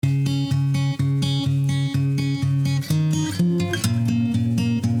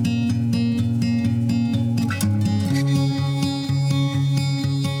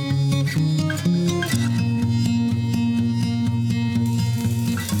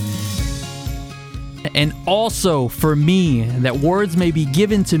and also for me, that words may be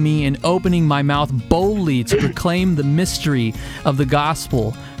given to me in opening my mouth boldly to proclaim the mystery of the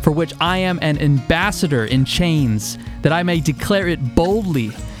gospel, for which I am an ambassador in chains, that I may declare it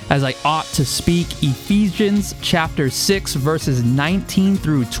boldly as I ought to speak. Ephesians chapter 6, verses 19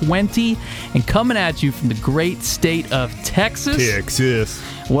 through 20. And coming at you from the great state of Texas.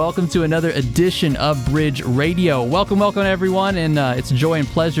 Welcome to another edition of Bridge Radio. Welcome everyone, and it's a joy and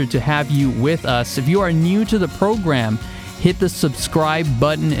pleasure to have you with us. If you are new to the program, hit the subscribe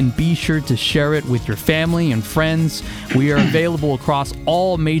button and be sure to share it with your family and friends. We are available across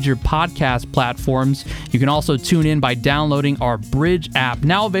all major podcast platforms. You can also tune in by downloading our Bridge app,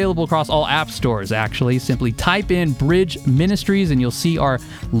 now available across all app stores, actually. Simply type in Bridge Ministries and you'll see our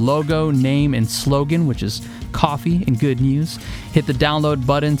logo, name, and slogan, which is coffee and good news. Hit the download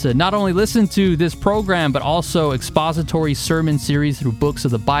button to not only listen to this program, but also expository sermon series through books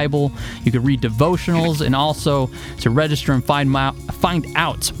of the Bible. You can read devotionals and also to register and find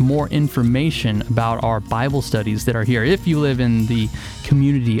out more information about our Bible studies that are here if you live in the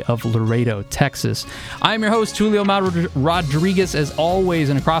community of Laredo, Texas. I'm your host, Julio Rodriguez, as always,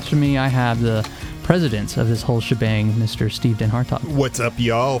 and across from me I have the president of this whole shebang, Mr. Steve Den Hartog. What's up,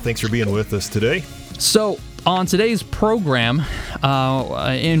 y'all? Thanks for being with us today. So, on today's program,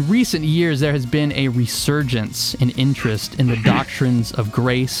 in recent years, there has been a resurgence in interest in the doctrines of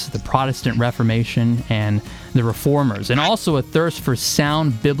grace, the Protestant Reformation, and the Reformers, and also a thirst for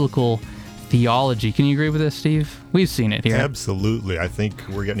sound biblical theology. Can you agree with this, Steve? We've seen it here. Absolutely. I think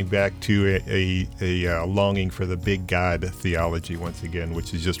we're getting back to a longing for the big God theology once again,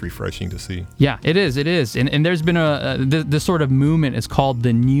 which is just refreshing to see. Yeah, it is. It is. And there's been this sort of movement is called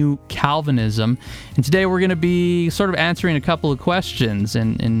the New Calvinism. And today we're going to be sort of answering a couple of questions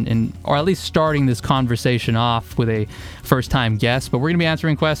and or at least starting this conversation off with a first-time guest. But we're going to be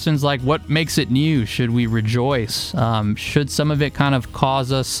answering questions like, what makes it new? Should we rejoice? Should some of it kind of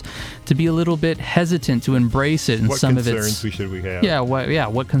cause us to be a little bit hesitant to embrace it? And what some concerns of it's, should we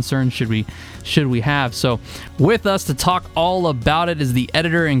have? What concerns should we have? So, with us to talk all about it is the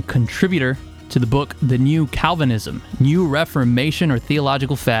editor and contributor to the book The New Calvinism, New Reformation or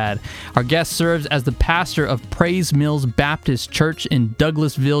Theological Fad. Our guest serves as the pastor of Praise Mills Baptist Church in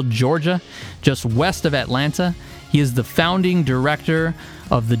Douglasville, Georgia, just west of Atlanta. He is the founding director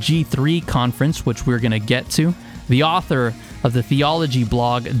of the G3 conference, which we're going to get to, the author of the theology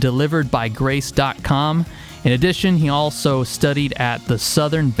blog deliveredbygrace.com. In addition, he also studied at the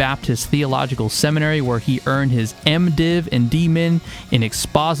Southern Baptist Theological Seminary, where he earned his MDiv and DMin in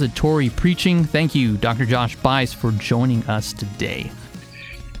expository preaching. Thank you, Dr. Josh Buice, for joining us today.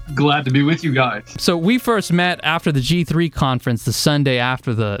 Glad to be with you guys. So we first met after the G3 conference, the Sunday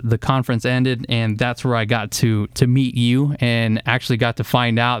after the conference ended, and that's where I got to meet you and actually got to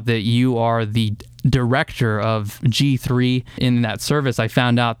find out that you are the director of G3. In that service, I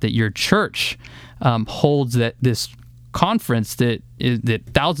found out that your church holds this conference that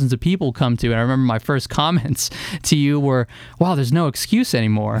thousands of people come to. And I remember my first comments to you were, wow, there's no excuse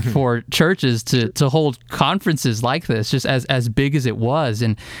anymore for churches to hold conferences like this, just as big as it was.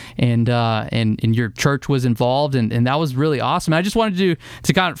 And your church was involved, and that was really awesome. I just wanted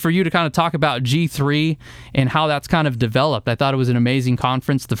for you to kind of talk about G3 and how that's kind of developed. I thought it was an amazing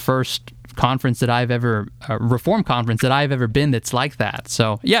conference, the first conference that I've ever, Reform conference that I've ever been that's like that.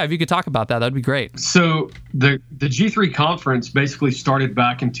 So yeah, if you could talk about that, that'd be great. So the G3 conference basically started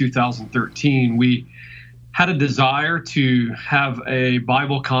back in 2013. We had a desire to have a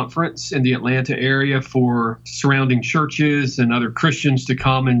Bible conference in the Atlanta area for surrounding churches and other Christians to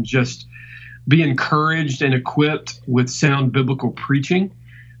come and just be encouraged and equipped with sound biblical preaching.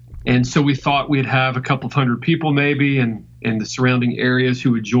 And so we thought we'd have a couple of hundred people maybe in the surrounding areas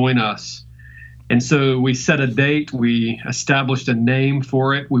who would join us. And so we set a date. We established a name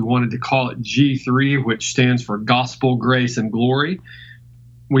for it. We wanted to call it G3, which stands for Gospel, Grace, and Glory.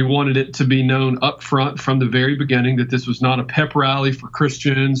 We wanted it to be known up front from the very beginning that this was not a pep rally for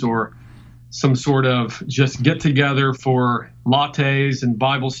Christians or some sort of just get together for lattes and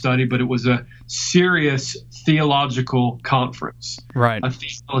Bible study, but it was a serious theological conference, right? A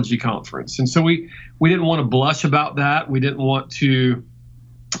theology conference. And so we didn't want to blush about that. We didn't want to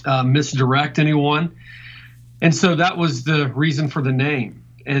misdirect anyone. And so that was the reason for the name.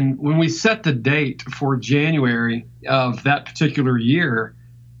 And when we set the date for January of that particular year,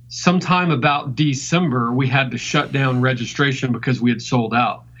 sometime about December, we had to shut down registration because we had sold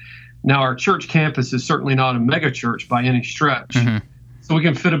out. Now, our church campus is certainly not a mega church by any stretch. So we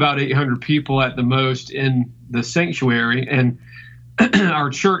can fit about 800 people at the most in the sanctuary. And our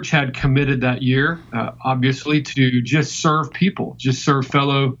church had committed that year, obviously, to just serve people, just serve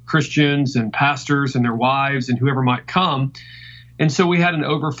fellow Christians and pastors and their wives and whoever might come. And so we had an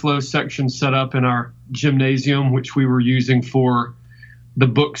overflow section set up in our gymnasium, which we were using for the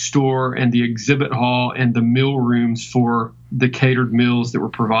bookstore and the exhibit hall and the meal rooms for the catered meals that were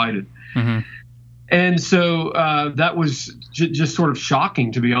provided. Mm-hmm. And so that was just sort of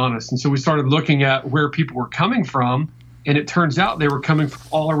shocking, to be honest. And so we started looking at where people were coming from, and it turns out they were coming from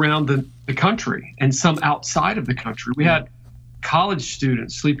all around the country and some outside of the country. We had college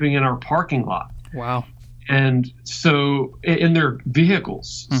students sleeping in our parking lot. Wow. And so in their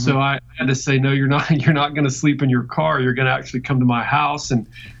vehicles. Mm-hmm. So I had to say, no, you're not going to sleep in your car. You're going to actually come to my house and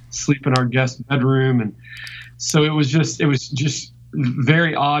sleep in our guest bedroom. And so it was just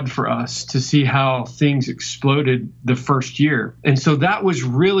very odd for us to see how things exploded the first year. And so that was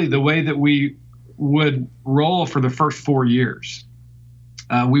really the way that we would roll for the first 4 years.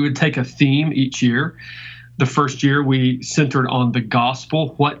 We would take a theme each year. The first year we centered on the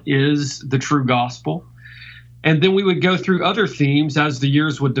gospel. What is the true gospel? And then we would go through other themes as the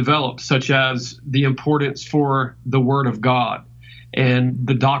years would develop, such as the importance for the Word of God and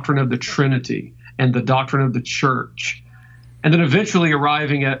the doctrine of the Trinity and the doctrine of the church. And then eventually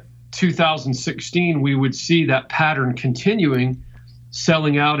arriving at 2016, we would see that pattern continuing,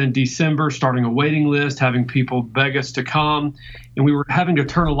 selling out in December, starting a waiting list, having people beg us to come. And we were having to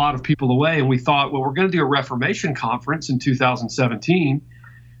turn a lot of people away. And we thought, well, we're going to do a Reformation conference in 2017.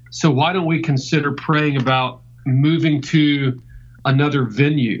 So why don't we consider praying about moving to another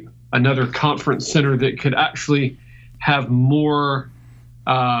venue, another conference center that could actually have more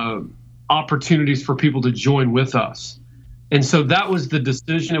opportunities for people to join with us. And so that was the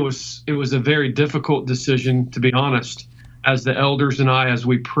decision. It was a very difficult decision, to be honest, as the elders and I, as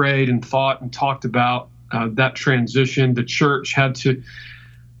we prayed and thought and talked about that transition. The church had to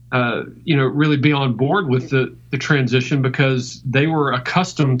really be on board with the transition, because they were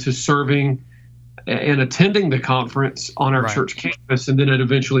accustomed to serving and attending the conference on our church campus, and then it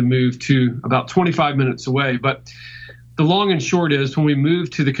eventually moved to about 25 minutes away. But the long and short is, when we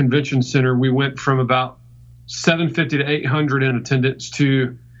moved to the convention center, we went from about 750 to 800 in attendance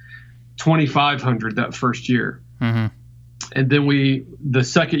to 2,500 that first year. Mm-hmm. And then the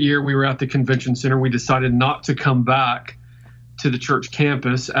second year we were at the convention center, we decided not to come back to the church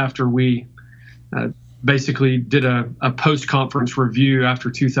campus after we basically did a post-conference review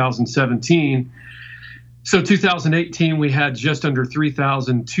after 2017. So 2018, we had just under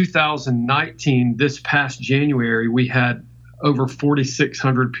 3,000. 2019, this past January, we had over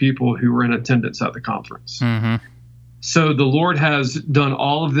 4,600 people who were in attendance at the conference. Mm-hmm. So the Lord has done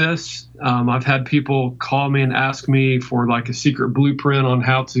all of this. I've had people call me and ask me for like a secret blueprint on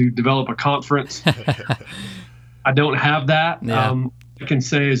how to develop a conference. I don't have that. Yeah. What I can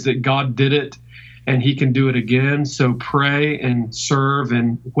say is that God did it, and he can do it again. So pray and serve,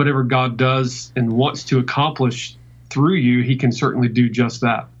 and whatever God does and wants to accomplish through you, he can certainly do just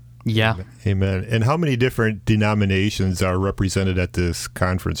that. Yeah. Amen. And how many different denominations are represented at this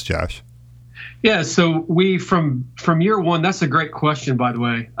conference, Josh? Yeah, so we from year one, that's a great question, by the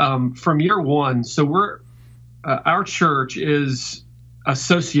way. From year one, so our church is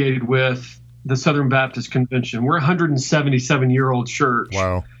associated with the Southern Baptist Convention. We're a 177-year-old church.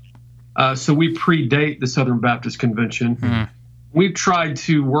 Wow. So we predate the Southern Baptist Convention. Mm. We've tried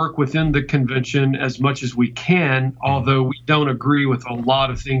to work within the convention as much as we can, although we don't agree with a lot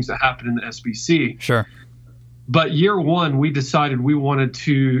of things that happen in the SBC. Sure. But year one, we decided we wanted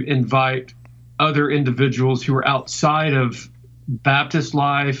to invite other individuals who were outside of Baptist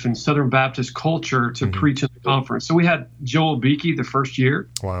life and Southern Baptist culture to preach at the conference. So we had Joel Beakey the first year.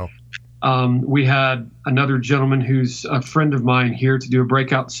 Wow. We had another gentleman who's a friend of mine here to do a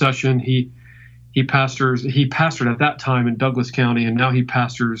breakout session. He pastored at that time in Douglas County, and now he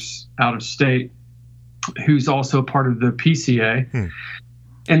pastors out of state, who's also part of the PCA.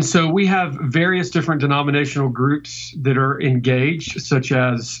 And so we have various different denominational groups that are engaged, such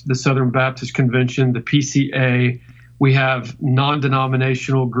as the Southern Baptist Convention, the PCA. We have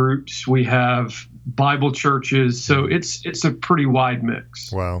non-denominational groups. We have Bible churches. So it's a pretty wide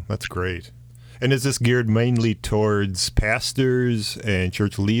mix. Wow, that's great. And is this geared mainly towards pastors and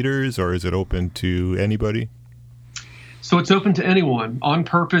church leaders, or is it open to anybody? So it's open to anyone. On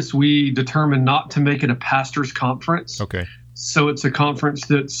purpose, we determined not to make it a pastor's conference. Okay. So it's a conference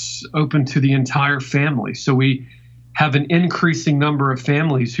that's open to the entire family. So we have an increasing number of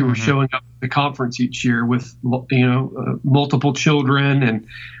families who are showing up at the conference each year with, multiple children, and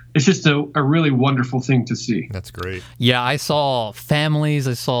it's just a really wonderful thing to see. That's great. Yeah, I saw families,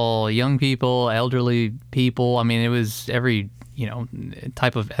 I saw young people, elderly people. I mean, it was every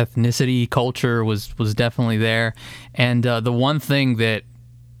type of ethnicity, culture was definitely there. And the one thing that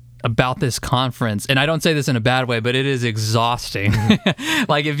about this conference, and I don't say this in a bad way, but it is exhausting.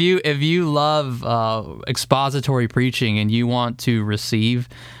 Like if you love expository preaching and you want to receive,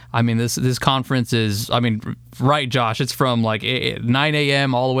 I mean, this conference is, I mean, right, Josh, it's from like 9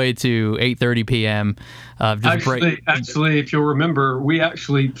 a.m. all the way to 8:30 p.m. Actually, if you'll remember, we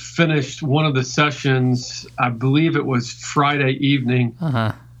actually finished one of the sessions, I believe it was Friday evening,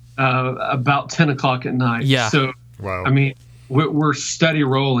 about 10 o'clock at night. Yeah. So, wow. I mean, we're steady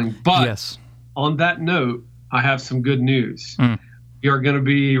rolling. But yes. On that note, I have some good news. We are going to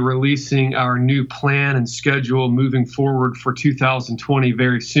be releasing our new plan and schedule moving forward for 2020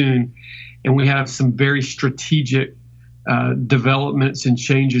 very soon. And we have some very strategic developments and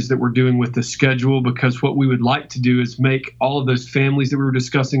changes that we're doing with the schedule, because what we would like to do is make all of those families that we were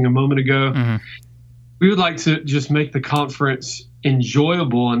discussing a moment ago, we would like to just make the conference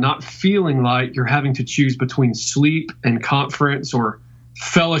enjoyable and not feeling like you're having to choose between sleep and conference, or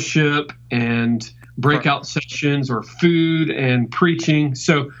fellowship and breakout sessions, or food and preaching.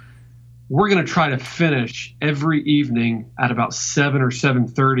 So we're going to try to finish every evening at about 7 or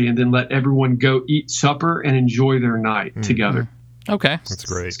 7:30, and then let everyone go eat supper and enjoy their night together. Okay. That's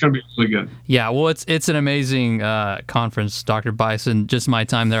great. It's going to be really good. Yeah, well, it's an amazing conference, Dr. Bison. Just my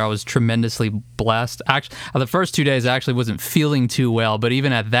time there, I was tremendously blessed. Actually, the first 2 days I actually wasn't feeling too well, but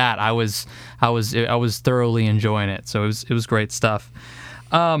even at that, I was thoroughly enjoying it. So it was great stuff.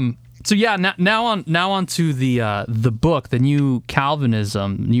 So yeah, now on to the book, the New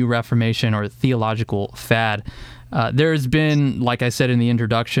Calvinism, New Reformation, or Theological Fad. There's been, like I said in the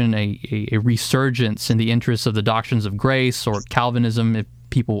introduction, a resurgence in the interest of the doctrines of grace, or Calvinism, if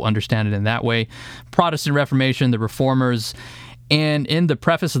people understand it in that way, Protestant Reformation, the Reformers. And in the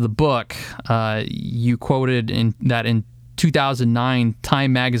preface of the book, you quoted in 2009,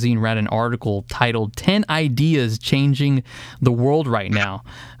 Time Magazine ran an article titled 10 Ideas Changing the World Right Now,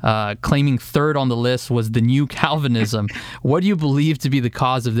 claiming third on the list was the New Calvinism. What do you believe to be the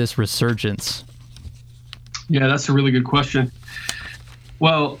cause of this resurgence? Yeah, that's a really good question.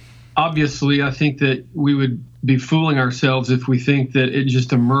 Well, obviously, I think that we would be fooling ourselves if we think that it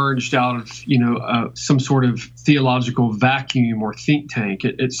just emerged out of, some sort of theological vacuum or think tank.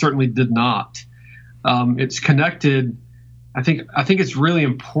 It certainly did not. It's connected. I think it's really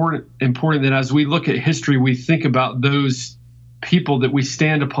important that as we look at history, we think about those people that we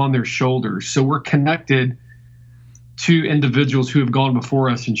stand upon their shoulders. So we're connected to individuals who have gone before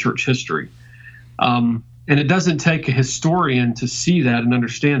us in church history. And it doesn't take a historian to see that and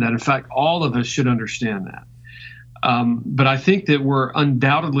understand that. In fact, all of us should understand that. But I think that we're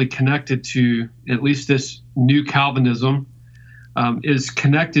undoubtedly connected to, at least this New Calvinism is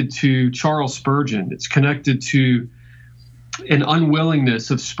connected to Charles Spurgeon. It's connected to an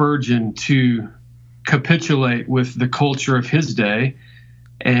unwillingness of Spurgeon to capitulate with the culture of his day,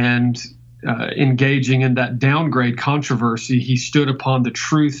 and engaging in that downgrade controversy, he stood upon the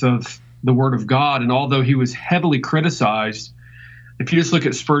truth of the Word of God. And although he was heavily criticized, if you just look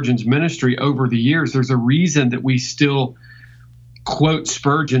at Spurgeon's ministry over the years, there's a reason that we still quote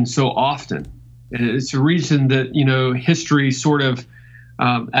Spurgeon so often. It's a reason that, history sort of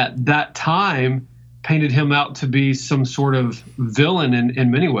at that time painted him out to be some sort of villain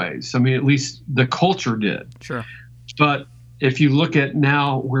in many ways. I mean, at least the culture did. Sure. But if you look at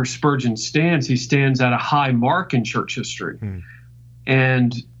now where Spurgeon stands, he stands at a high mark in church history.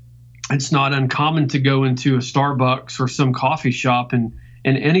 And it's not uncommon to go into a Starbucks or some coffee shop in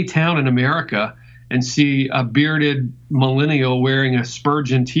any town in America and see a bearded millennial wearing a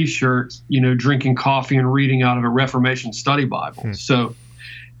Spurgeon T-shirt, drinking coffee and reading out of a Reformation study Bible. So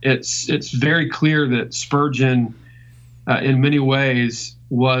it's very clear that Spurgeon, in many ways,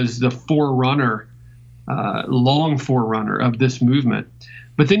 was the forerunner, long forerunner of this movement.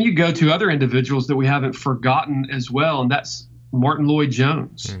 But then you go to other individuals that we haven't forgotten as well, and that's Martin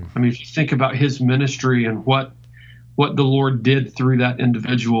Lloyd-Jones. I mean, if you think about his ministry and what the Lord did through that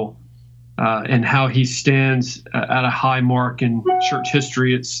individual, and how he stands at a high mark in church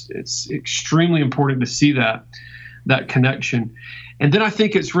history, it's extremely important to see that connection. And then I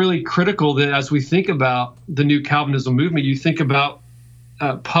think it's really critical that as we think about the New Calvinism movement, you think about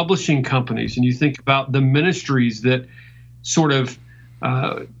publishing companies, and you think about the ministries that sort of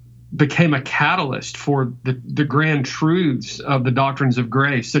became a catalyst for the grand truths of the doctrines of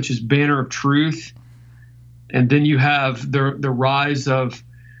grace, such as Banner of Truth. And then you have the rise of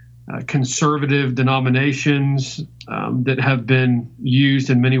conservative denominations, that have been used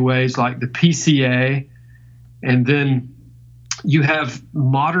in many ways, like the PCA, and then you have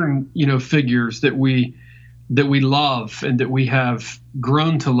modern, figures that we love and that we have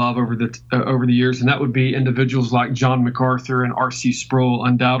grown to love over the years, and that would be individuals like John MacArthur and R.C. Sproul,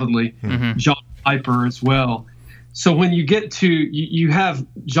 undoubtedly, John Piper as well. So when you get to you have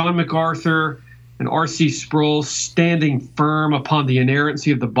John MacArthur and R.C. Sproul standing firm upon the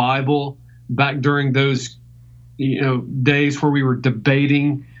inerrancy of the Bible back during those days where we were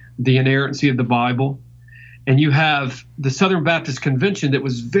debating the inerrancy of the Bible. And you have the Southern Baptist Convention that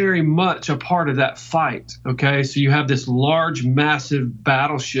was very much a part of that fight. Okay, so you have this large, massive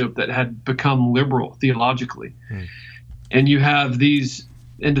battleship that had become liberal theologically. And you have these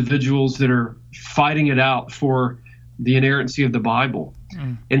individuals that are fighting it out for the inerrancy of the Bible.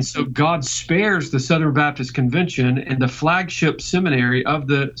 And so God spares the Southern Baptist Convention, and the flagship seminary of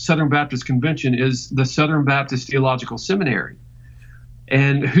the Southern Baptist Convention is the Southern Baptist Theological Seminary.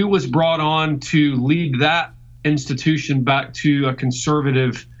 And who was brought on to lead that institution back to a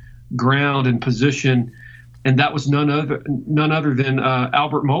conservative ground and position? And that was none other than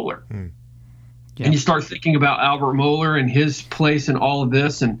Albert Mohler. Yeah. And you start thinking about Albert Mohler and his place in all of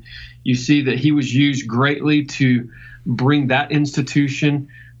this, and you see that he was used greatly to bring that institution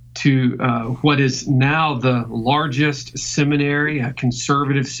to what is now the largest seminary, a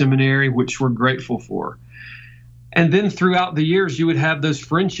conservative seminary, which we're grateful for. And then throughout the years, you would have those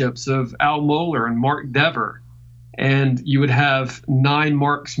friendships of Al Mohler and Mark Dever, and you would have 9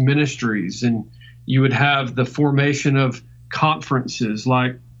 Marks Ministries, and you would have the formation of conferences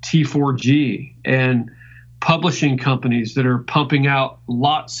like T4G and publishing companies that are pumping out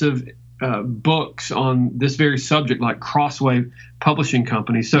lots of books on this very subject, like Crossway Publishing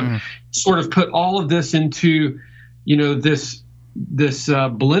Company. So sort of put all of this into, this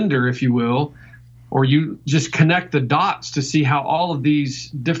blender, if you will, or you just connect the dots to see how all of these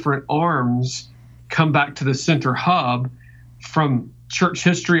different arms come back to the center hub from church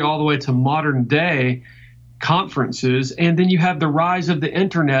history all the way to modern day conferences. And then you have the rise of the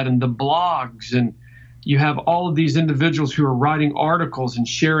internet and the blogs, and you have all of these individuals who are writing articles and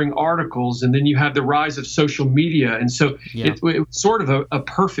sharing articles, and then you have the rise of social media. And so it was sort of a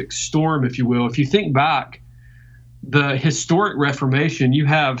perfect storm, if you will. If you think back, the historic Reformation, you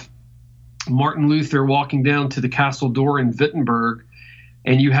have Martin Luther walking down to the castle door in Wittenberg,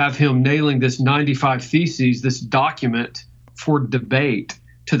 and you have him nailing this 95 Theses, this document for debate,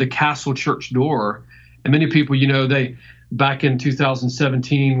 to the castle church door. And many people, they back in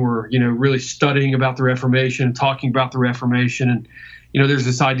 2017 were, really studying about the Reformation and talking about the Reformation. And, there's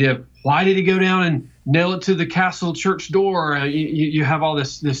this idea of, why did he go down and nail it to the castle church door? You have all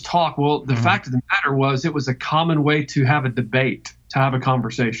this talk. Well, the fact of the matter was, it was a common way to have a debate, to have a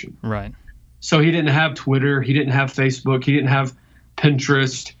conversation. Right. So he didn't have Twitter. He didn't have Facebook. He didn't have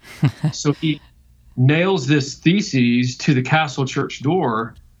Pinterest. So he nails this thesis to the castle church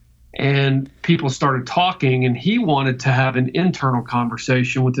door, and people started talking, and he wanted to have an internal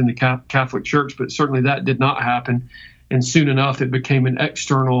conversation within the Catholic Church, but certainly that did not happen. And soon enough, it became an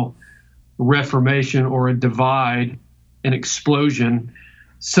external reformation, or a divide, an explosion.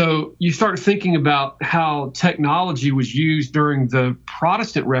 So you start thinking about how technology was used during the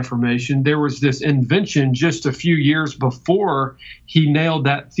Protestant Reformation. There was this invention just a few years before he nailed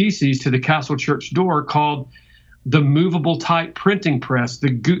that thesis to the castle church door called the movable type printing press, the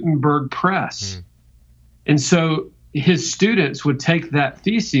Gutenberg press. And so his students would take that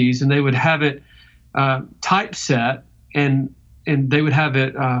thesis and they would have it typeset, and they would have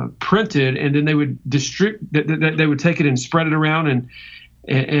it printed, and then they would they would take it and spread it around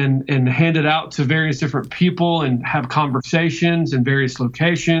and hand it out to various different people and have conversations in various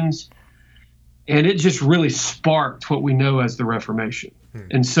locations. And it just really sparked what we know as the Reformation.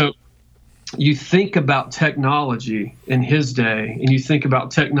 And so you think about technology in his day, and you think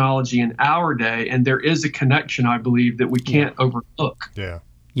about technology in our day, and there is a connection, I believe, that we can't overlook.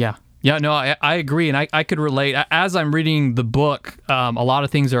 Yeah, no, I agree, and I could relate. As I'm reading the book, a lot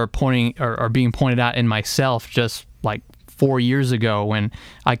of things are being pointed out in myself, just like 4 years ago when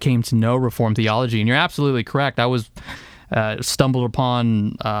I came to know Reformed theology. And you're absolutely correct. I was stumbled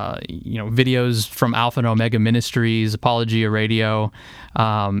upon videos from Alpha and Omega Ministries, Apologia Radio,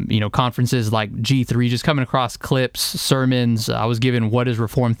 conferences like G3, just coming across clips, sermons. I was given What is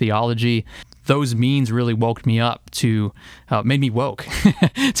Reformed Theology. Those means really woke me up made me woke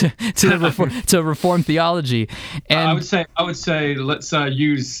to Reformed theology. And I would say let's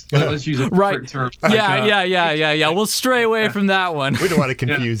use a different term. Yeah. We'll stray away from that one. We don't want to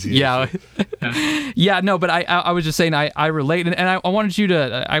confuse you. Yeah. Yeah, no, but I was just saying I relate, and I wanted you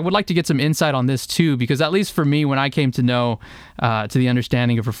to, I would like to get some insight on this too, because at least for me, when I came to know, to the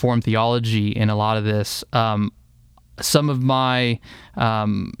understanding of Reformed theology in a lot of this, some of my,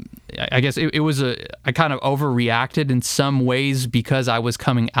 I guess it was I kind of overreacted in some ways because I was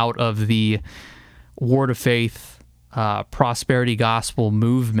coming out of the Word of Faith prosperity gospel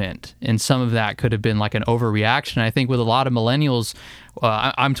movement, and some of that could have been like an overreaction. I think with a lot of millennials,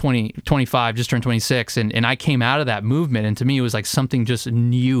 I'm 25, just turned 26, and I came out of that movement, and to me it was like something just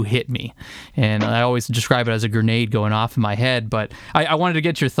new hit me, and I always describe it as a grenade going off in my head. But I wanted to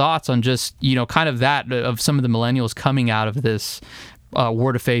get your thoughts on just, kind of that, of some of the millennials coming out of this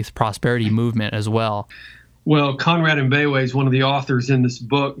Word of Faith prosperity movement as well. Well, Conrad Mbewe is one of the authors in this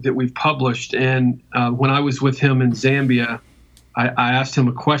book that we've published. And when I was with him in Zambia, I asked him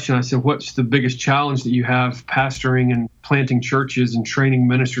a question. I said, what's the biggest challenge that you have pastoring and planting churches and training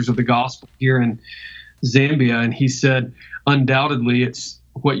ministers of the gospel here in Zambia? And he said, undoubtedly, it's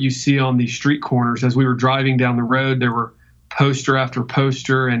what you see on these street corners. As we were driving down the road, there were poster after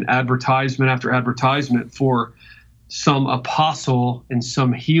poster and advertisement after advertisement for some apostle and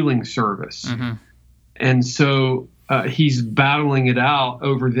some healing service. Mm-hmm. And so he's battling it out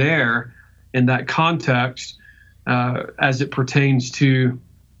over there in that context as it pertains to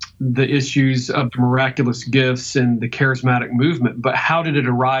the issues of the miraculous gifts and the charismatic movement. But how did it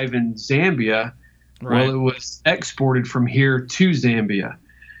arrive in Zambia? Right. Well, it was exported from here to Zambia.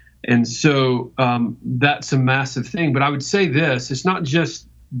 And so that's a massive thing. But I would say this, it's not just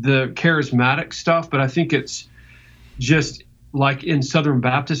the charismatic stuff, but I think it's just like in Southern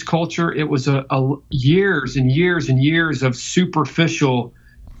Baptist culture, it was a years and years and years of superficial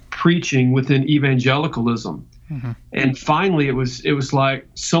preaching within evangelicalism. Mm-hmm. And finally, it was like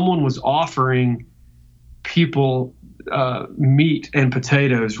someone was offering people meat and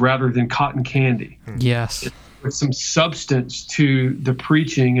potatoes rather than cotton candy. Yes. With some substance to the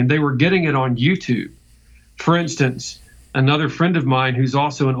preaching, and they were getting it on YouTube. For instance, another friend of mine who's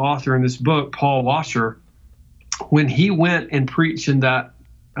also an author in this book, Paul Washer, when he went and preached in that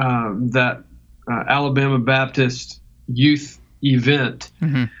Alabama Baptist youth event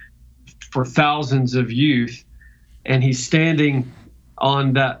mm-hmm. for thousands of youth, and he's standing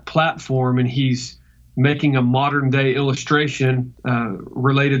on that platform and he's making a modern day illustration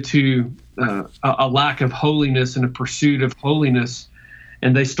related to a lack of holiness and a pursuit of holiness,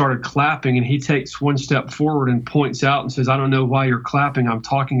 and they started clapping, and he takes one step forward and points out and says, "I don't know why you're clapping. I'm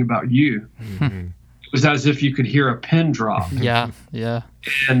talking about you." Mm-hmm. It was as if you could hear a pin drop. Yeah.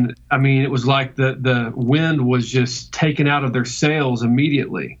 And I mean, it was like the wind was just taken out of their sails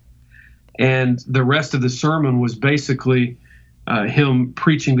immediately. And the rest of the sermon was basically him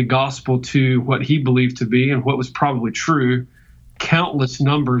preaching the gospel to what he believed to be, and what was probably true, countless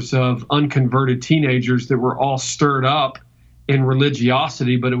numbers of unconverted teenagers that were all stirred up in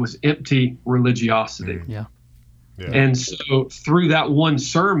religiosity, but it was empty religiosity. Yeah. And so through that one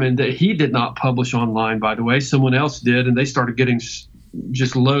sermon that he did not publish online, by the way, someone else did, and they started getting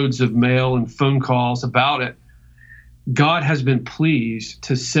just loads of mail and phone calls about it. God has been pleased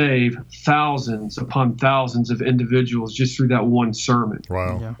to save thousands upon thousands of individuals just through that one sermon.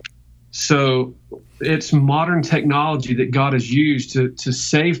 Wow. Yeah. So it's modern technology that God has used to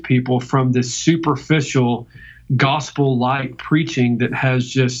save people from this superficial gospel-like preaching that has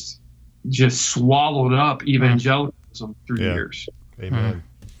just swallowed up evangelicalism through the years. Amen.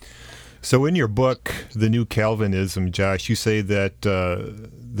 So in your book, The New Calvinism, Josh, you say that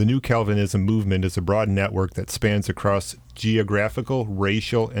the New Calvinism movement is a broad network that spans across geographical,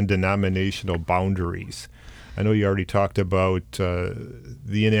 racial, and denominational boundaries. I know you already talked about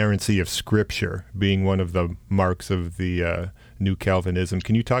the inerrancy of Scripture being one of the marks of the New Calvinism.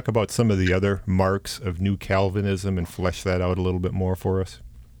 Can you talk about some of the other marks of New Calvinism and flesh that out a little bit more for us?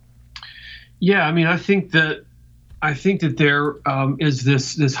 Yeah, I mean, I think that there is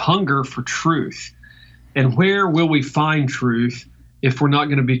this hunger for truth, and where will we find truth if we're not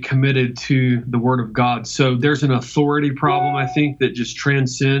going to be committed to the Word of God? So there's an authority problem, I think, that just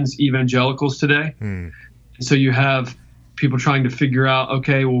transcends evangelicals today. And so you have people trying to figure out,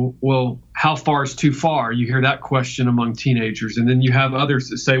 okay, well, how far is too far? You hear that question among teenagers, and then you have others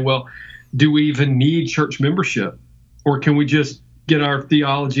that say, well, do we even need church membership, or can we just get our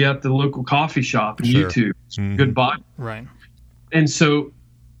theology at the local coffee shop and YouTube? Mm-hmm. Goodbye. Right. And so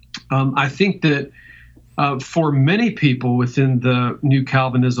I think that for many people within the New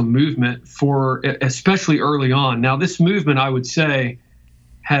Calvinism movement, especially early on, now this movement, I would say,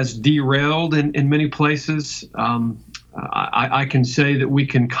 has derailed in many places. I can say that we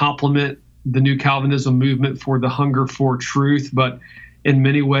can compliment the New Calvinism movement for the hunger for truth, but in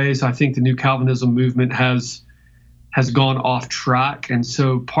many ways, I think the New Calvinism movement has gone off track. And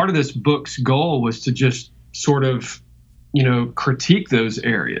so part of this book's goal was to just sort of, critique those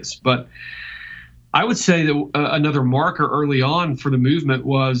areas. But I would say that another marker early on for the movement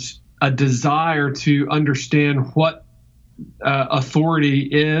was a desire to understand what authority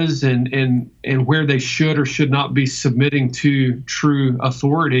is and where they should or should not be submitting to true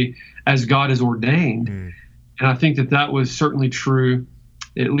authority as God has ordained. And I think that was certainly true,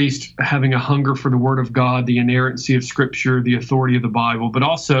 at least having a hunger for the Word of God, the inerrancy of Scripture, the authority of the Bible, but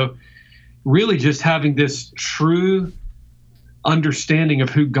also really just having this true understanding of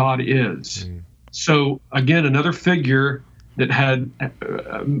who God is. So again, another figure that had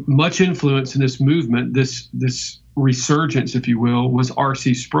much influence in this movement, this resurgence, if you will, was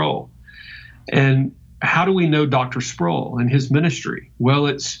R.C. Sproul. And how do we know Dr. Sproul and his ministry? Well,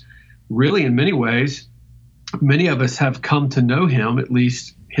 it's really, in many ways, many of us have come to know him, at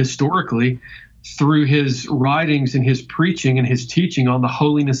least historically, through his writings and his preaching and his teaching on the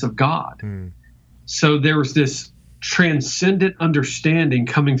holiness of God. So there was this transcendent understanding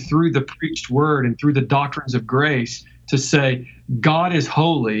coming through the preached word and through the doctrines of grace to say, God is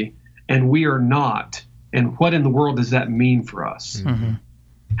holy and we are not. And what in the world does that mean for us?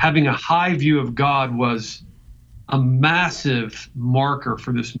 Having a high view of God was a massive marker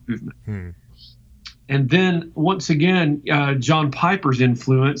for this movement. And then once again, John Piper's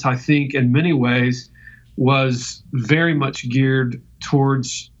influence, I think in many ways, was very much geared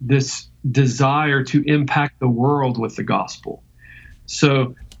towards this desire to impact the world with the gospel.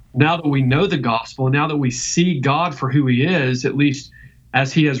 So now that we know the gospel, now that we see God for who he is, at least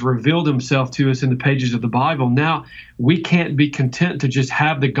as he has revealed himself to us in the pages of the Bible, now we can't be content to just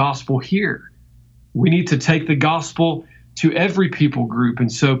have the gospel here. We need to take the gospel to every people group.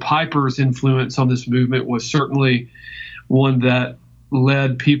 And so Piper's influence on this movement was certainly one that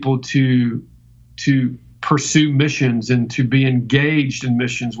led people to pursue missions and to be engaged in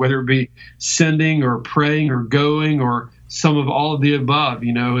missions, whether it be sending or praying or going or some of all of the above.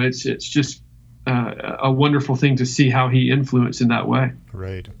 It's just a wonderful thing to see how he influenced in that way.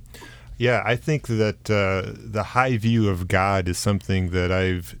 Right. Yeah, I think that the high view of God is something that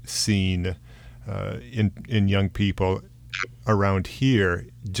I've seen in young people around here.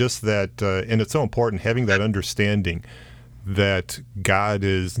 Just that, and it's so important having that understanding that God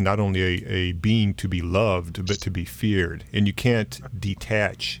is not only a being to be loved, but to be feared. And you can't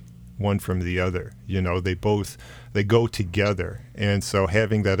detach one from the other. They go together. And so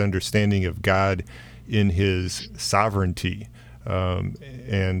having that understanding of God in his sovereignty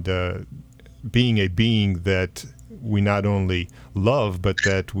and being a being that we not only love, but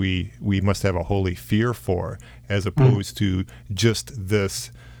that we must have a holy fear for, as opposed to just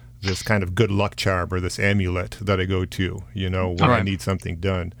this kind of good luck charm or this amulet that I go to, when I need something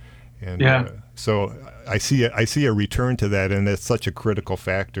done. And so I see a return to that, and it's such a critical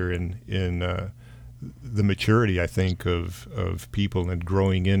factor in the maturity, I think, of people and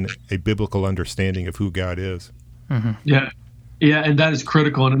growing in a biblical understanding of who God is. Yeah, and that is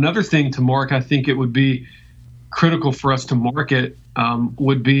critical. And another thing to mark, I think it would be critical for us to market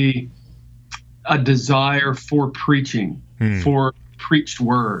would be a desire for preaching, for preached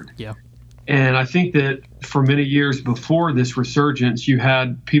word. Yeah. And I think that for many years before this resurgence, you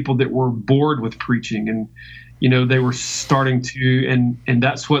had people that were bored with preaching, and they were starting to, and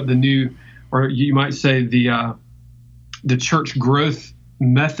that's what the new, or you might say the church growth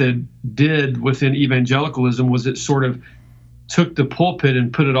method did within evangelicalism, was it sort of took the pulpit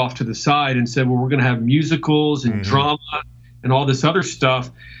and put it off to the side and said, well, we're going to have musicals and drama and all this other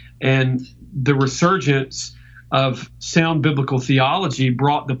stuff. And the resurgence of sound biblical theology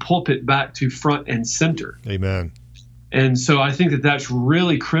brought the pulpit back to front and center. Amen. And so I think that that's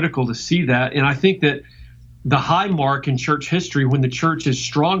really critical to see that. And I think that the high mark in church history, when the church is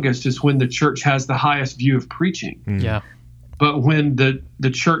strongest, is when the church has the highest view of preaching. Yeah. But when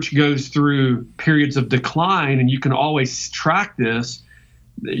the church goes through periods of decline, and you can always track this,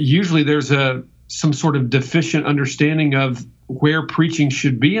 usually there's some sort of deficient understanding of where preaching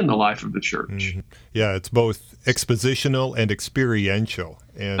should be in the life of the church. Yeah, it's both expositional and experiential.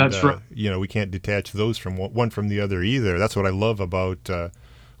 And that's right. We can't detach those from one from the other either. That's what I love about,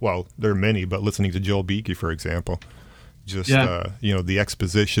 well, there are many, but listening to Joel Beeke, for example, just, the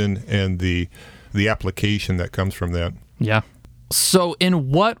exposition and the application that comes from that. Yeah. So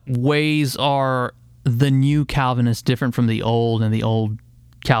in what ways are the new Calvinists different from the old, and the old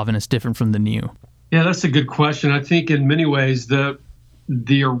Calvinists different from the new? Yeah, that's a good question. I think in many ways the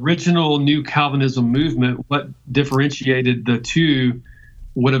original New Calvinism movement, what differentiated the two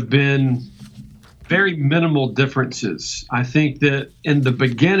would have been very minimal differences. I think that in the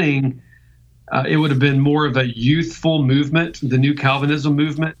beginning, it would have been more of a youthful movement, the New Calvinism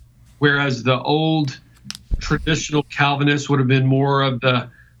movement, whereas the old traditional Calvinists would have been more of the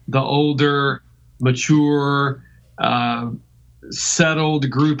older, mature, settled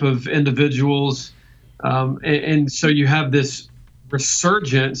group of individuals. And so you have this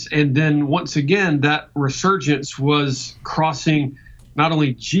resurgence. And then once again, that resurgence was crossing not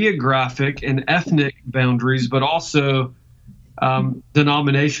only geographic and ethnic boundaries, but also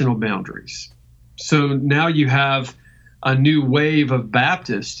denominational boundaries. So now you have a new wave of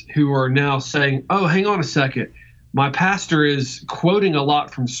Baptists who are now saying, oh, hang on a second. My pastor is quoting a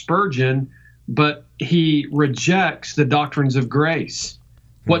lot from Spurgeon, but he rejects the doctrines of grace.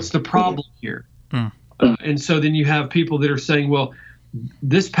 What's the problem here? And so then you have people that are saying, well,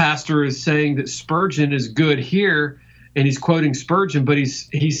 this pastor is saying that Spurgeon is good here, and he's quoting Spurgeon, but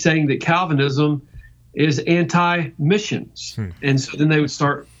he's saying that Calvinism is anti-missions. And so then they would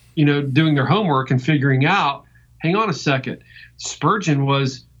start, doing their homework and figuring out, hang on a second, Spurgeon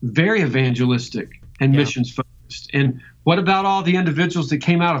was very evangelistic and missions focused. And what about all the individuals that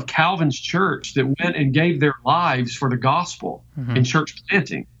came out of Calvin's church that went and gave their lives for the gospel in church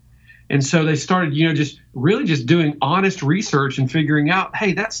planting? And so they started, just doing honest research and figuring out,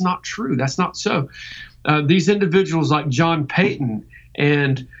 hey, that's not true. That's not so. These individuals like John Payton,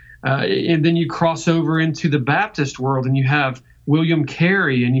 and then you cross over into the Baptist world, and you have William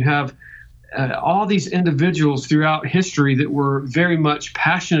Carey, and you have all these individuals throughout history that were very much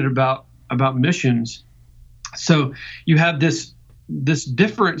passionate about missions. So you have this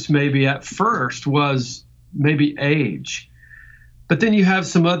difference. Maybe at first was maybe age. But then you have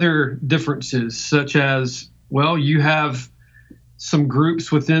some other differences, such as, well, you have some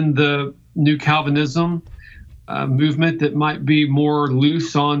groups within the New Calvinism movement that might be more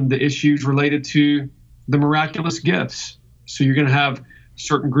loose on the issues related to the miraculous gifts. So you're going to have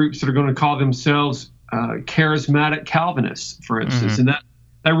certain groups that are going to call themselves charismatic Calvinists, for instance, and that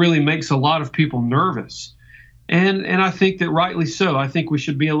really makes a lot of people nervous. And I think that rightly so. I think we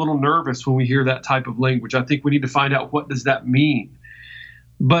should be a little nervous when we hear that type of language. I think we need to find out, what does that mean?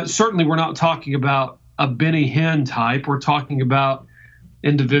 But certainly we're not talking about a Benny Hinn type. We're talking about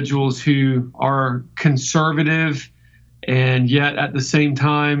individuals who are conservative, and yet at the same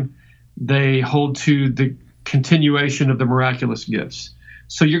time, they hold to the continuation of the miraculous gifts.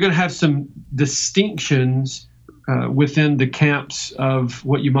 So you're going to have some distinctions within the camps of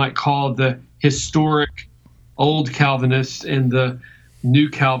what you might call the historic old Calvinists and the new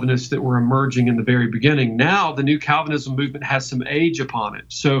Calvinists that were emerging in the very beginning. Now the New Calvinism movement has some age upon it.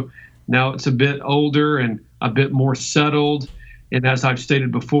 So now it's a bit older and a bit more settled, and as I've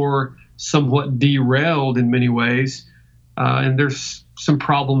stated before, somewhat derailed in many ways. And there's some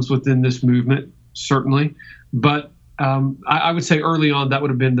problems within this movement, certainly. But I would say early on that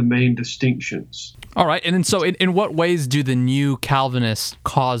would have been the main distinctions. All right. And then so in what ways do the new Calvinists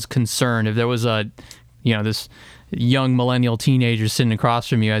cause concern? If there was this young millennial teenager sitting across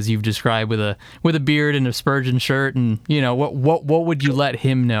from you, as you've described, with a beard and a Spurgeon shirt, and what would you let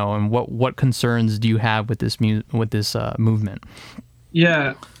him know, and what concerns do you have with this movement?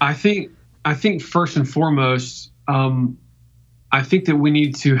 Yeah, I think first and foremost, I think that we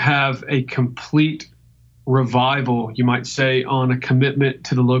need to have a complete revival, you might say, on a commitment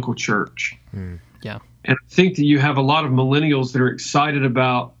to the local church. Yeah, and I think that you have a lot of millennials that are excited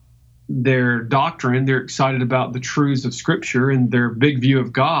about their doctrine, they're excited about the truths of Scripture and their big view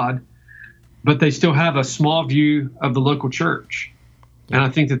of God, but they still have a small view of the local church. And I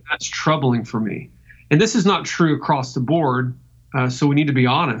think that that's troubling for me. And this is not true across the board, so we need to be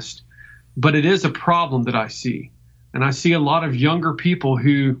honest, but it is a problem that I see. And I see a lot of younger people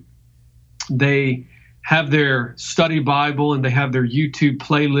who they have their study Bible, and they have their YouTube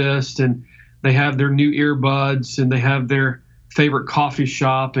playlist, and they have their new earbuds, and they have their favorite coffee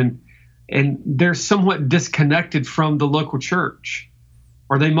shop, and they're somewhat disconnected from the local church.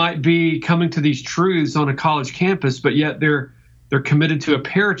 Or they might be coming to these truths on a college campus, but yet they're committed to a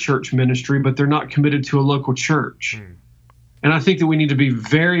parachurch ministry, but they're not committed to a local church. And I think that we need to be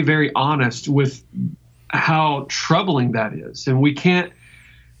very, very honest with how troubling that is. And we can't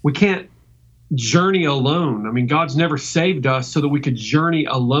journey alone. I mean, God's never saved us so that we could journey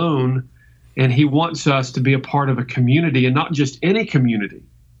alone, and He wants us to be a part of a community, and not just any community.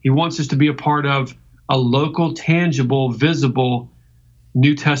 He wants us to be a part of a local, tangible, visible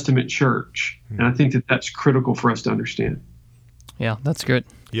New Testament church. And I think that that's critical for us to understand. Yeah, that's good.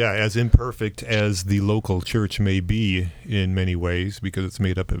 Yeah, as imperfect as the local church may be in many ways, because it's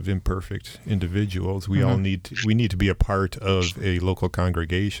made up of imperfect individuals, we all need to be a part of a local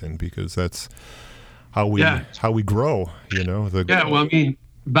congregation, because that's how we grow. Yeah. Well, I mean,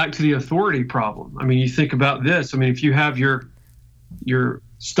 back to the authority problem. I mean, you think about this. I mean, if you have your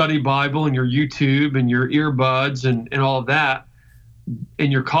study Bible and your YouTube and your earbuds and all of that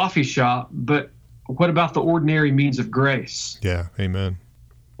in your coffee shop, but what about the ordinary means of grace? Yeah, amen.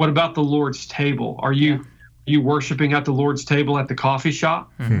 What about the Lord's table? Are you worshiping at the Lord's table at the coffee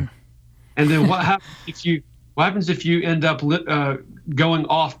shop? Mm-hmm. And then what happens if you end up going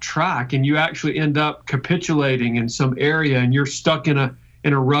off track and you actually end up capitulating in some area and you're stuck in a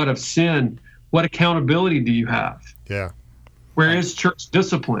rut of sin? What accountability do you have? Yeah. Where is church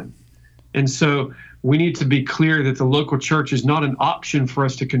discipline? And so we need to be clear that the local church is not an option for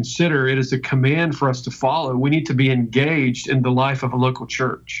us to consider. It is a command for us to follow. We need to be engaged in the life of a local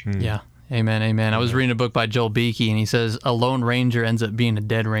church. Yeah. Amen. Amen. I was reading a book by Joel Beakey, and he says a lone ranger ends up being a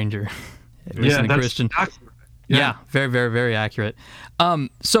dead ranger. Yeah, that's Christian. accurate. Yeah, very, very, very accurate.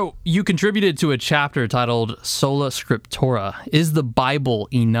 So you contributed to a chapter titled Sola Scriptura, Is the Bible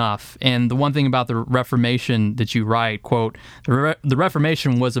Enough? And the one thing about the Reformation that you write, quote, the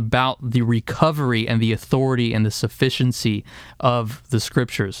Reformation was about the recovery and the authority and the sufficiency of the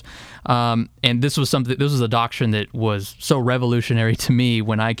Scriptures. And this was a doctrine that was so revolutionary to me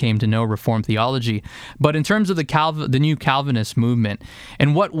when I came to know Reformed theology. But in terms of the new Calvinist movement,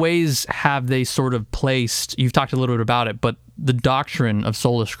 in what ways have they sort of placed, you've talked a little bit about it, but the doctrine of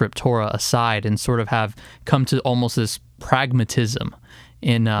sola scriptura aside and sort of have come to almost this pragmatism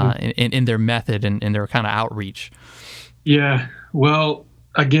in their method and in their kind of outreach? Yeah, well,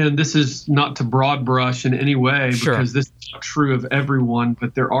 again, this is not to broad brush in any way, Sure, because this is not true of everyone,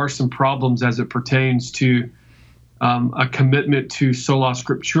 but there are some problems as it pertains to a commitment to sola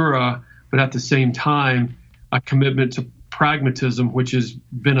scriptura, but at the same time, a commitment to pragmatism, which has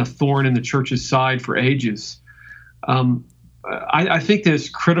been a thorn in the church's side for ages. I think that it's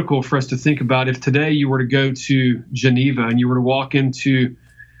critical for us to think about if today you were to go to Geneva and you were to walk into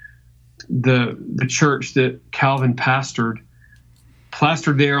the church that Calvin pastored,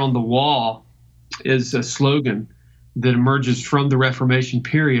 plastered there on the wall is a slogan that emerges from the Reformation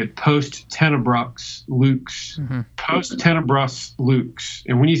period, post tenebrux lux, post tenebrus lux.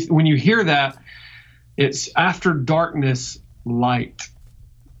 And when you hear that, it's after darkness, light.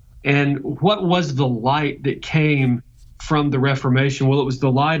 And what was the light that came from the Reformation? Well, it was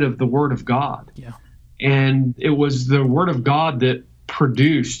the light of the Word of God. Yeah. And it was the Word of God that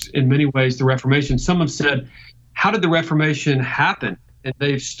produced, in many ways, the Reformation. Some have said, how did the Reformation happen? And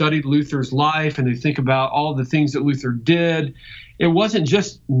they've studied Luther's life and they think about all the things that Luther did. It wasn't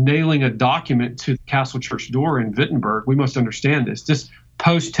just nailing a document to the Castle Church door in Wittenberg. We must understand this. This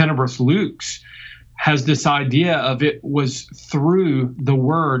post tenebris lux has this idea of it was through the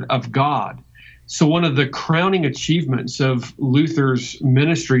Word of God. So one of the crowning achievements of Luther's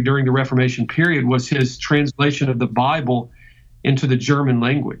ministry during the Reformation period was his translation of the Bible into the German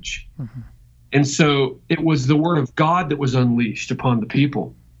language. Mm-hmm. And so it was the Word of God that was unleashed upon the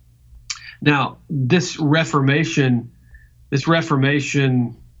people. Now, this Reformation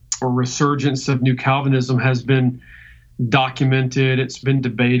or resurgence of New Calvinism has been documented, it's been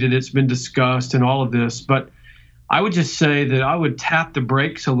debated, it's been discussed, and all of this. But I would just say that I would tap the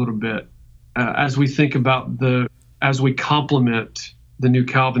brakes a little bit as we think about as we complement the New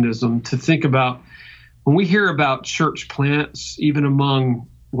Calvinism, to think about when we hear about church plants, even among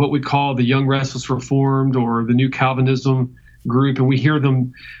what we call the Young Restless Reformed or the New Calvinism group, and we hear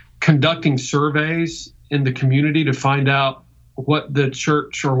them conducting surveys in the community to find out what the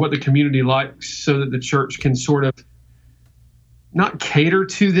church or what the community likes so that the church can sort of not cater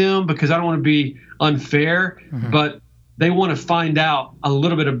to them, because I don't want to be unfair, but they want to find out a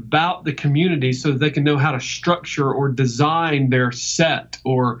little bit about the community so that they can know how to structure or design their set,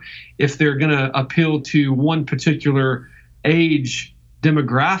 or if they're going to appeal to one particular age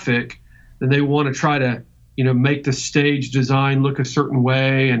demographic, then they want to try to, make the stage design look a certain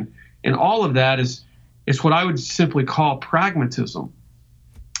way. And all of that is what I would simply call pragmatism.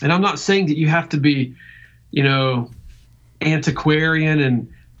 And I'm not saying that you have to be, antiquarian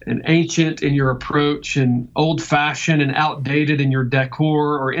and ancient in your approach and old-fashioned and outdated in your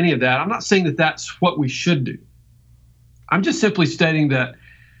decor or any of that. I'm not saying that that's what we should do. I'm just simply stating that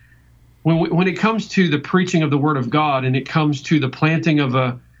when it comes to the preaching of the Word of God and it comes to the planting of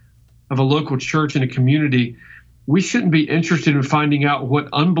a local church in a community, we shouldn't be interested in finding out what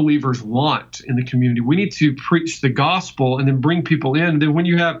unbelievers want in the community. We need to preach the gospel and then bring people in. And then when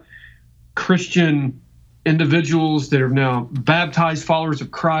you have Christian individuals that are now baptized followers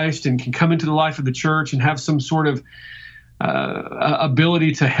of Christ and can come into the life of the church and have some sort of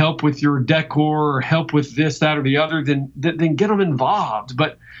ability to help with your decor or help with this, that, or the other, then get them involved.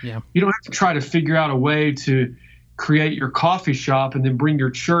 But you don't have to try to figure out a way to create your coffee shop and then bring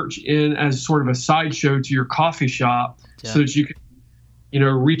your church in as sort of a sideshow to your coffee shop so that you can,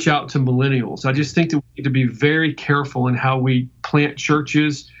 reach out to millennials. I just think that we need to be very careful in how we plant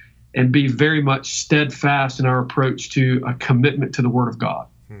churches and be very much steadfast in our approach to a commitment to the Word of God.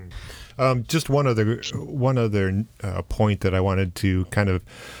 Just one other point that I wanted to kind of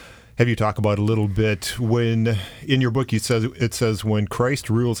have you talk about a little bit. When in your book it says when Christ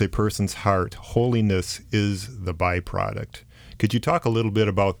rules a person's heart, holiness is the byproduct. Could you talk a little bit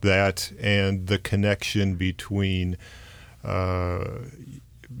about that and the connection between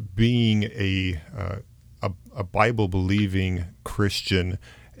being a Bible-believing Christian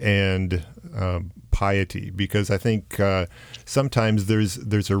and piety? Because I think sometimes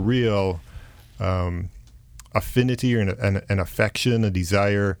there's a real affinity or an affection, a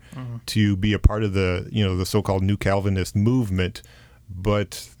desire to be a part of the so-called New Calvinist movement,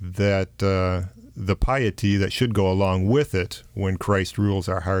 but that the piety that should go along with it when Christ rules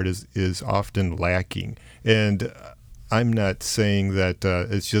our heart is often lacking. And I'm not saying that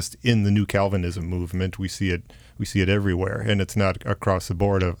it's just in the New Calvinism movement. We see it everywhere, and it's not across the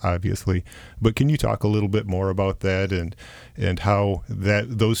board, obviously. But can you talk a little bit more about that and how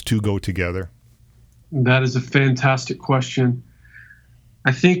those two go together? That is a fantastic question.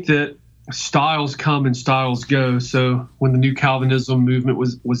 I think that styles come and styles go. So when the New Calvinism movement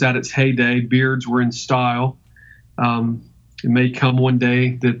was at its heyday, beards were in style. It may come one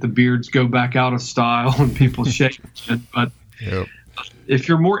day that the beards go back out of style and people shave it. But if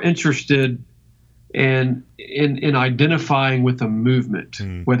you're more interested in identifying with a movement,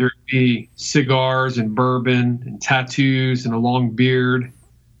 whether it be cigars and bourbon and tattoos and a long beard,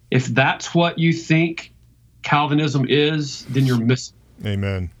 if that's what you think Calvinism is, then you're missing.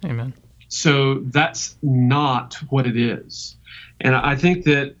 Amen. So that's not what it is. And I think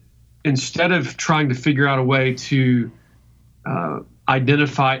that instead of trying to figure out a way to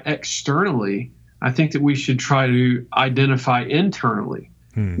identify externally, I think that we should try to identify internally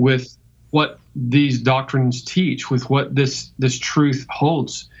with what these doctrines teach, with what this truth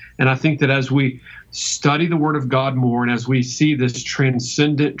holds. And I think that as we study the Word of God more, and as we see this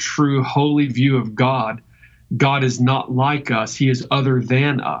transcendent, true, holy view of God, God is not like us. He is other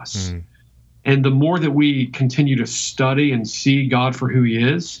than us. And the more that we continue to study and see God for who He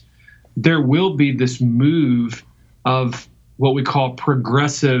is, there will be this move of what we call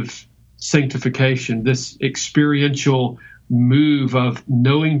progressive sanctification, this experiential move of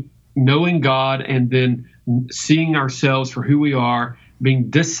knowing God and then seeing ourselves for who we are,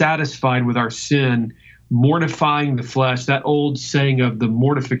 being dissatisfied with our sin, mortifying the flesh, that old saying of the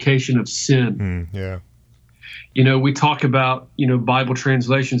mortification of sin. We talk about, Bible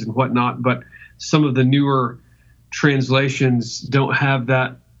translations and whatnot, but some of the newer translations don't have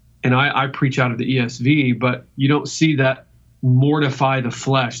that. And I preach out of the ESV, but you don't see that mortify the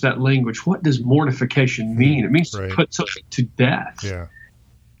flesh, that language. What does mortification mean? It means to put something to death.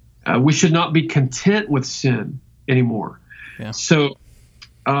 We should not be content with sin anymore. So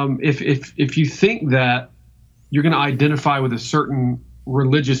if you think that you're going to identify with a certain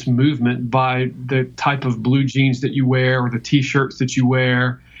religious movement by the type of blue jeans that you wear or the T-shirts that you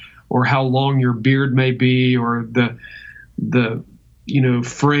wear or how long your beard may be or the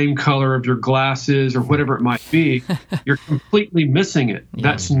frame color of your glasses or whatever it might be, you're completely missing it.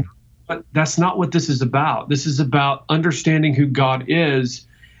 That's not what this is about. This is about understanding who God is,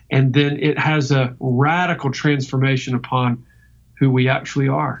 and then it has a radical transformation upon who we actually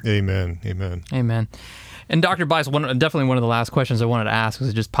are. Amen. And Dr. Buys, definitely one of the last questions I wanted to ask, because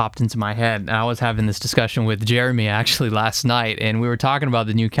it just popped into my head. And I was having this discussion with Jeremy actually last night, and we were talking about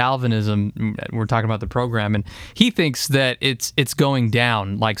the New Calvinism. We're talking about the program, and he thinks that it's going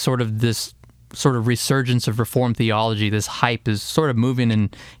down, like sort of this sort of resurgence of Reformed theology. This hype is sort of moving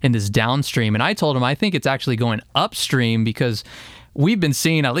in this downstream. And I told him I think it's actually going upstream, because we've been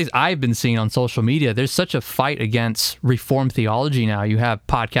seeing, at least I've been seeing on social media, there's such a fight against Reformed theology now. You have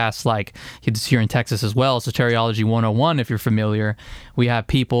podcasts like, it's here in Texas as well, Soteriology 101, if you're familiar. We have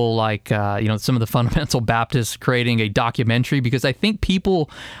people like, some of the fundamental Baptists creating a documentary, because I think people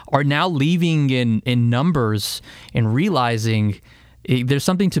are now leaving in numbers and realizing there's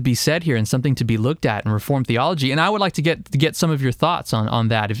something to be said here and something to be looked at in Reformed theology. And I would like to get some of your thoughts on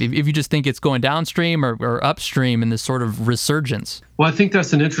that, if you just think it's going downstream or upstream in this sort of resurgence. Well, I think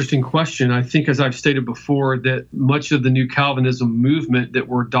that's an interesting question. I think, as I've stated before, that much of the New Calvinism movement that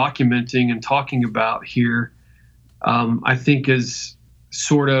we're documenting and talking about here, I think is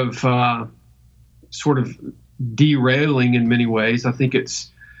sort of derailing in many ways. I think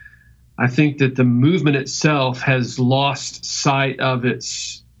that the movement itself has lost sight of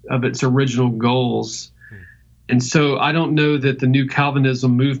its original goals. And so I don't know that the New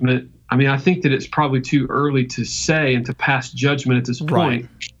Calvinism movement, I think that it's probably too early to say and to pass judgment at this point. Right.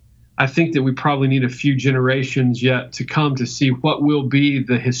 I think that we probably need a few generations yet to come to see what will be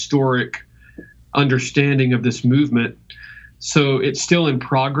the historic understanding of this movement. So it's still in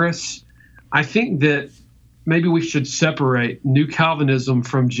progress. I think that maybe we should separate New Calvinism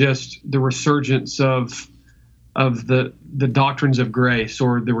from just the resurgence of the doctrines of grace,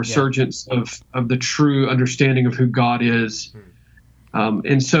 or the resurgence of the true understanding of who God is.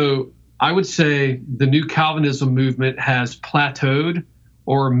 And so I would say the New Calvinism movement has plateaued,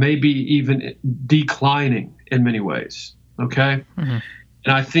 or maybe even declining in many ways. Okay. Mm-hmm.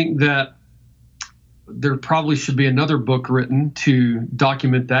 And I think that there probably should be another book written to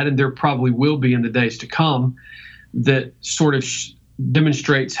document that, and there probably will be in the days to come, that sort of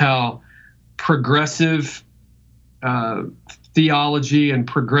demonstrates how progressive theology and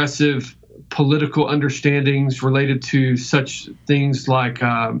progressive political understandings related to such things like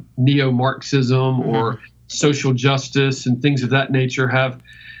neo-Marxism or social justice and things of that nature have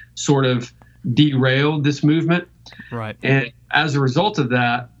sort of derailed this movement. Right. And as a result of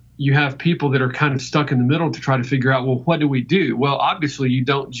that, you have people that are kind of stuck in the middle to try to figure out, well, what do we do? Well, obviously, you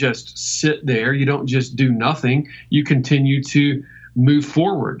don't just sit there. You don't just do nothing. You continue to move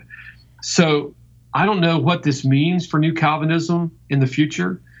forward. So I don't know what this means for New Calvinism in the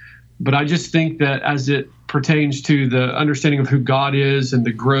future, but I just think that as it pertains to the understanding of who God is and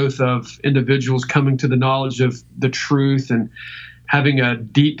the growth of individuals coming to the knowledge of the truth and having a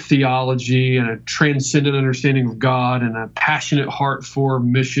deep theology and a transcendent understanding of God and a passionate heart for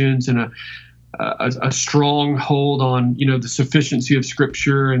missions and a strong hold on, the sufficiency of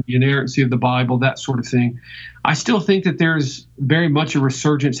Scripture and the inerrancy of the Bible, that sort of thing, I still think that there's very much a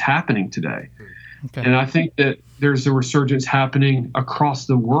resurgence happening today. Okay. And I think that there's a resurgence happening across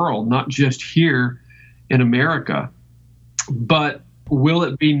the world, not just here in America. But will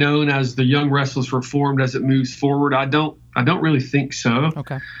it be known as the Young Restless Reformed as it moves forward? I don't really think so.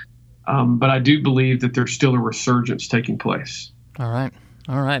 Okay. But I do believe that there's still a resurgence taking place. All right.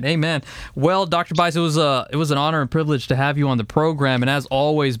 Amen. Well, Dr. Buice, it was an honor and privilege to have you on the program. And as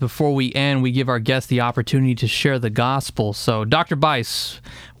always, before we end, we give our guests the opportunity to share the gospel. So, Dr. Buice,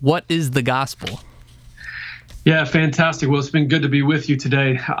 what is the gospel? Yeah, fantastic. Well, it's been good to be with you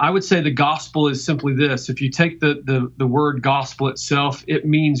today. I would say the gospel is simply this. If you take the word gospel itself, it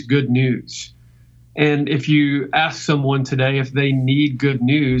means good news. And if you ask someone today if they need good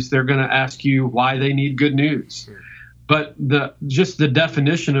news, they're going to ask you why they need good news. But just the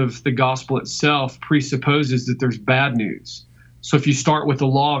definition of the gospel itself presupposes that there's bad news. So if you start with the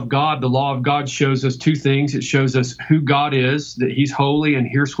law of God shows us two things. It shows us who God is, that he's holy, and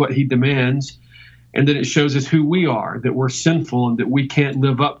here's what he demands. And then it shows us who we are, that we're sinful and that we can't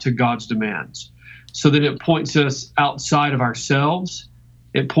live up to God's demands. So then it points us outside of ourselves.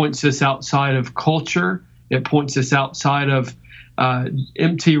 It points us outside of culture. It points us outside of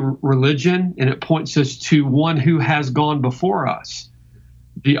empty religion. And it points us to one who has gone before us,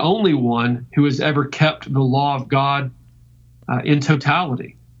 the only one who has ever kept the law of God in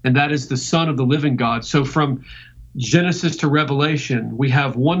totality. And that is the Son of the living God. So from Genesis to Revelation, we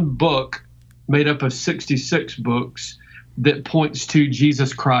have one book made up of 66 books that points to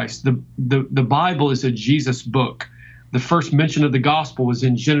Jesus Christ. The Bible is a Jesus book. The first mention of the gospel was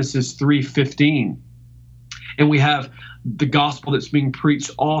in Genesis 3:15. And we have the gospel that's being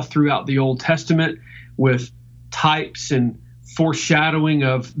preached all throughout the Old Testament with types and foreshadowing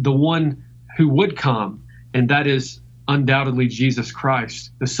of the one who would come, and that is undoubtedly Jesus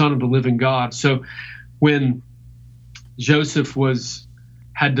Christ, the Son of the living God. So when Joseph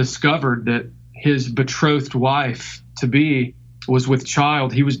had discovered that his betrothed wife to be was with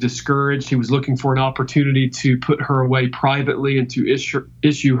child, he was discouraged. He was looking for an opportunity to put her away privately and to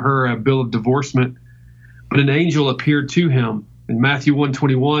issue her a bill of divorcement. But an angel appeared to him. In Matthew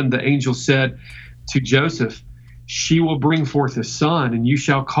 1:21, the angel said to Joseph, "She will bring forth a son, and you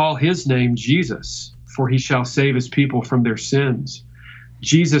shall call his name Jesus, for he shall save his people from their sins."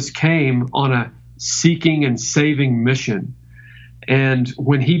 Jesus came on a seeking and saving mission. And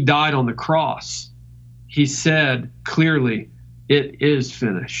when he died on the cross, he said clearly, "It is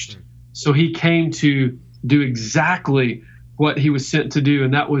finished." So he came to do exactly what he was sent to do,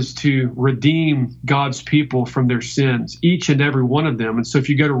 and that was to redeem God's people from their sins, each and every one of them. And so if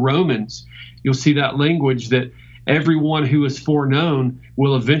you go to Romans, you'll see that language that everyone who is foreknown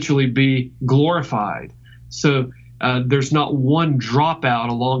will eventually be glorified. So there's not one dropout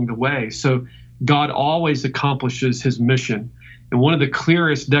along the way. So God always accomplishes his mission. And one of the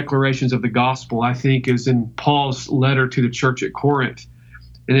clearest declarations of the gospel, I think, is in Paul's letter to the church at Corinth.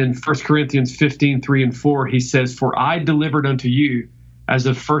 And in 1 Corinthians 15:3-4, he says, "For I delivered unto you as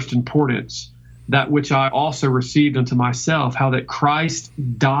of first importance that which I also received unto myself, how that Christ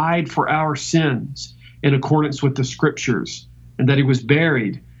died for our sins in accordance with the Scriptures, and that he was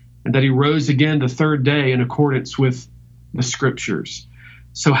buried, and that he rose again the third day in accordance with the Scriptures."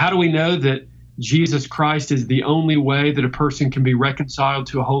 So how do we know that Jesus Christ is the only way that a person can be reconciled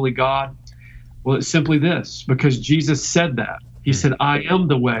to a holy God? Well, it's simply this, because Jesus said that. He said, "I am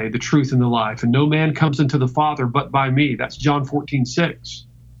the way, the truth, and the life, and no man comes unto the Father but by me." That's John 14:6.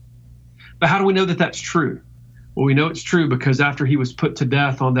 But how do we know that that's true? Well, we know it's true because after he was put to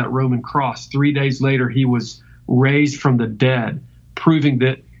death on that Roman cross, 3 days later, he was raised from the dead, proving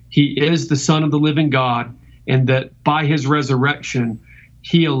that he is the Son of the living God, and that by his resurrection,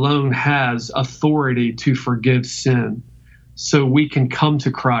 he alone has authority to forgive sin. So we can come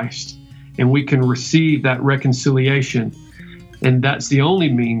to Christ and we can receive that reconciliation. And that's the only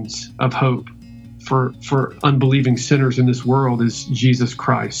means of hope for unbelieving sinners in this world is Jesus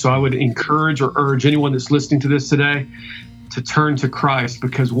Christ. So I would encourage or urge anyone that's listening to this today to turn to Christ,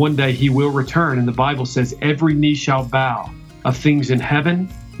 because one day he will return. And the Bible says every knee shall bow, of things in heaven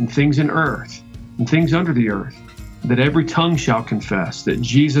and things in earth and things under the earth, that every tongue shall confess that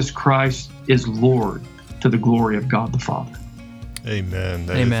Jesus Christ is Lord, to the glory of God the Father. Amen.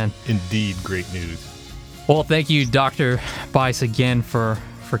 That Amen. is indeed great news. Well, thank you, Dr. Buice, again for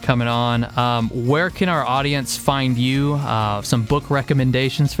coming on. Where can our audience find you? Some book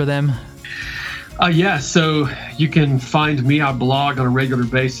recommendations for them? So you can find me. I blog on a regular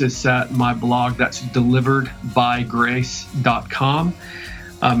basis at my blog. That's deliveredbygrace.com.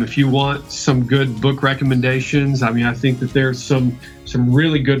 If you want some good book recommendations, I think that there's some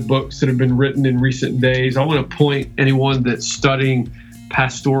really good books that have been written in recent days. I want to point anyone that's studying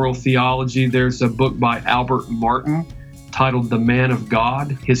pastoral theology. There's a book by Albert Martin titled The Man of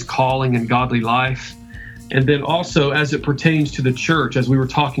God, His Calling and Godly Life. And then also, as it pertains to the church, as we were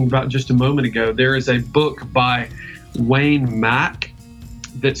talking about just a moment ago, there is a book by Wayne Mack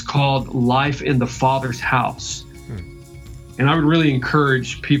that's called Life in the Father's House. And I would really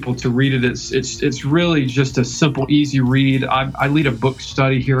encourage people to read it. It's really just a simple, easy read. I lead a book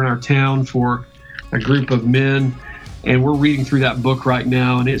study here in our town for a group of men, and we're reading through that book right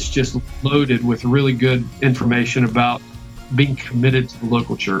now, and it's just loaded with really good information about being committed to the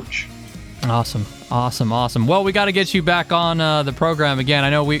local church. Awesome. Well, we got to get you back on the program again. I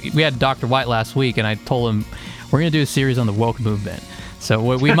know we had Dr. White last week, and I told him we're going to do a series on the woke movement.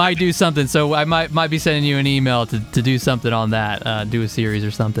 So we might do something. So I might be sending you an email to do something on that, do a series or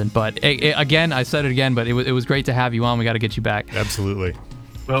something. But again, I said it again, but it was great to have you on. We got to get you back. Absolutely.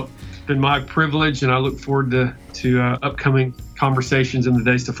 Well, it's been my privilege, and I look forward to upcoming conversations in the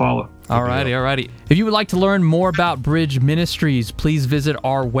days to follow. All righty. If you would like to learn more about Bridge Ministries, please visit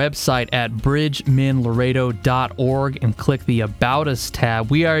our website at bridgemenlaredo.org and click the About Us tab.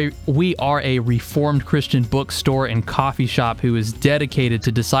 We are a Reformed Christian bookstore and coffee shop who is dedicated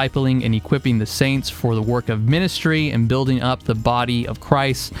to discipling and equipping the saints for the work of ministry and building up the body of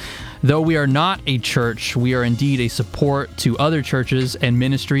Christ. Though we are not a church, we are indeed a support to other churches and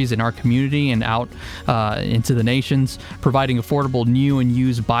ministries in our community and out into the nations, providing affordable new and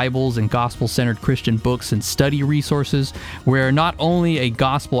used Bibles and gospel-centered Christian books and study resources. We're not only a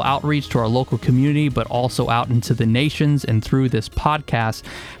gospel outreach to our local community, but also out into the nations and through this podcast.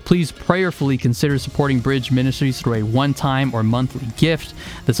 Please prayerfully consider supporting Bridge Ministries through a one-time or monthly gift.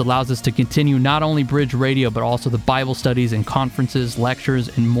 This allows us to continue not only Bridge Radio, but also the Bible studies and conferences, lectures,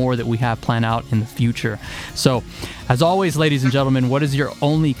 and more that we have planned out in the future. So, as always, ladies and gentlemen, what is your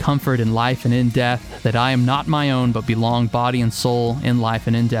only comfort in life and in death? That I am not my own, but belong body and soul in life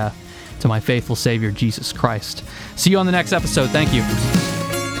and in death to my faithful Savior, Jesus Christ. See you on the next episode. Thank you.